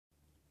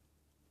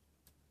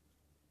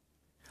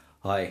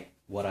Hi,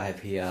 what I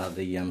have here are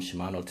the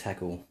Shimano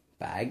Tackle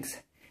Bags,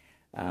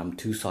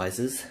 two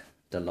sizes,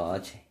 the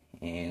large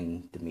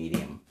and the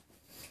medium.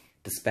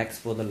 The specs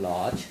for the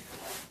large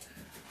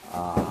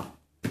are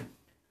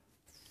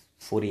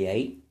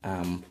 48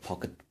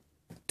 pocket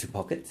to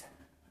pocket,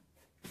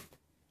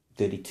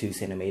 32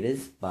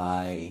 centimeters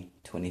by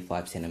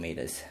 25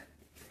 centimeters.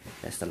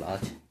 That's the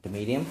large. The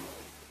medium,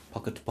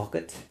 pocket to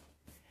pocket,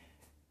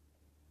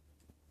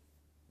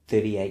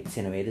 38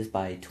 centimeters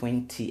by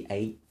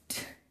 28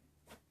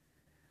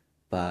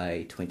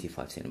 by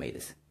 25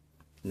 centimeters.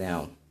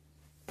 Now,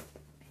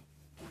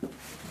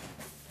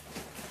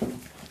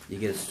 you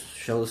get a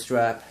shoulder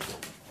strap,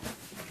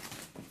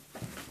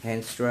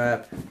 hand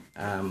strap,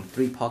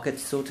 3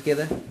 pockets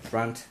altogether,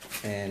 front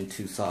and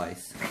 2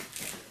 sides.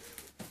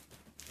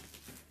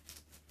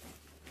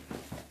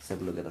 Let's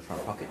have a look at the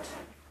front pocket.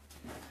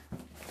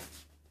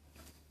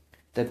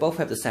 They both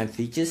have the same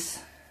features,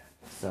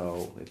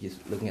 so if you're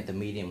looking at the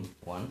medium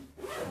one,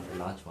 and the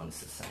large one is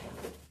the same.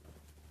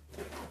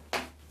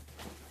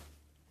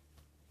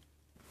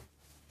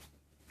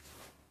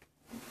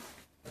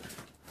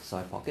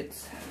 Side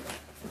pockets.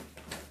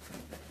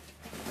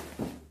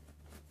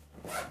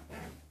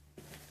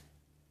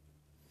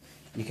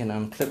 You can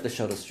unclip the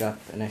shoulder strap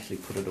and actually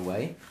put it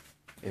away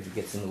if it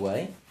gets in the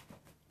way.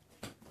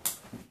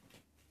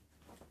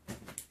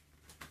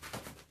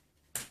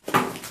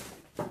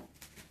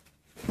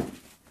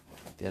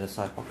 The other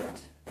side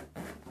pocket.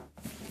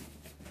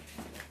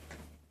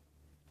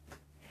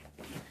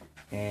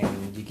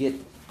 And you get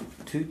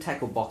 2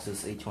 tackle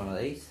boxes each one of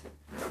these.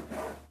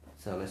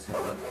 So let's have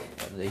a look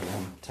at the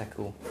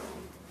tackle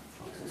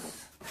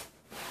boxes.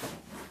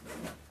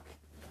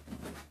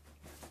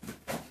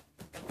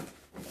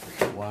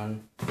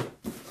 One.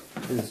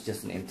 This is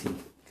just an empty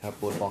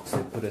cardboard box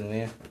they put in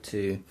there.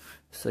 2.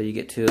 So you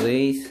get 2 of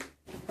these.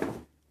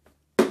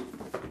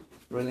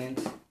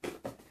 Brilliant.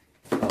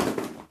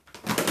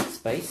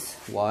 Space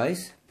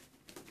wise.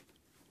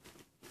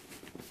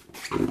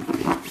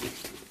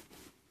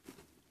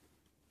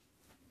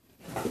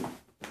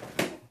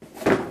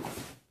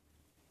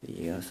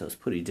 Yeah, so it's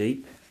pretty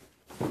deep.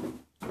 A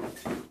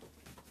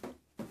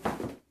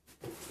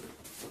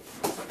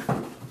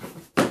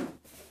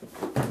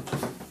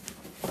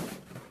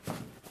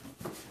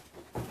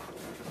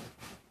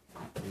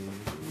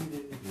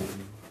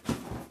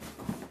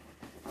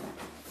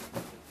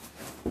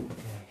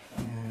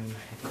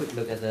quick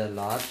look at the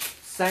large.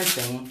 Same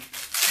thing.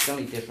 It's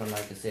only different,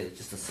 like I said, it's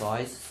just the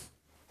size.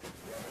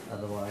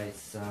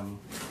 Otherwise,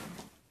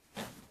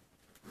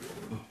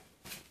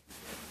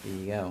 there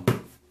you go.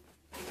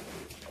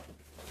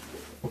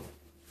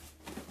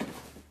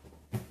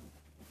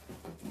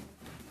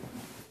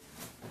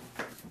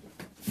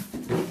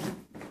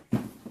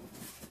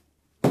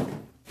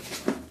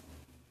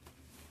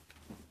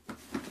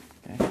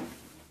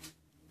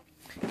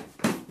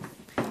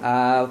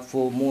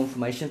 For more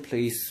information,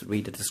 please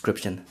read the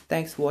description.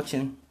 Thanks for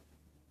watching.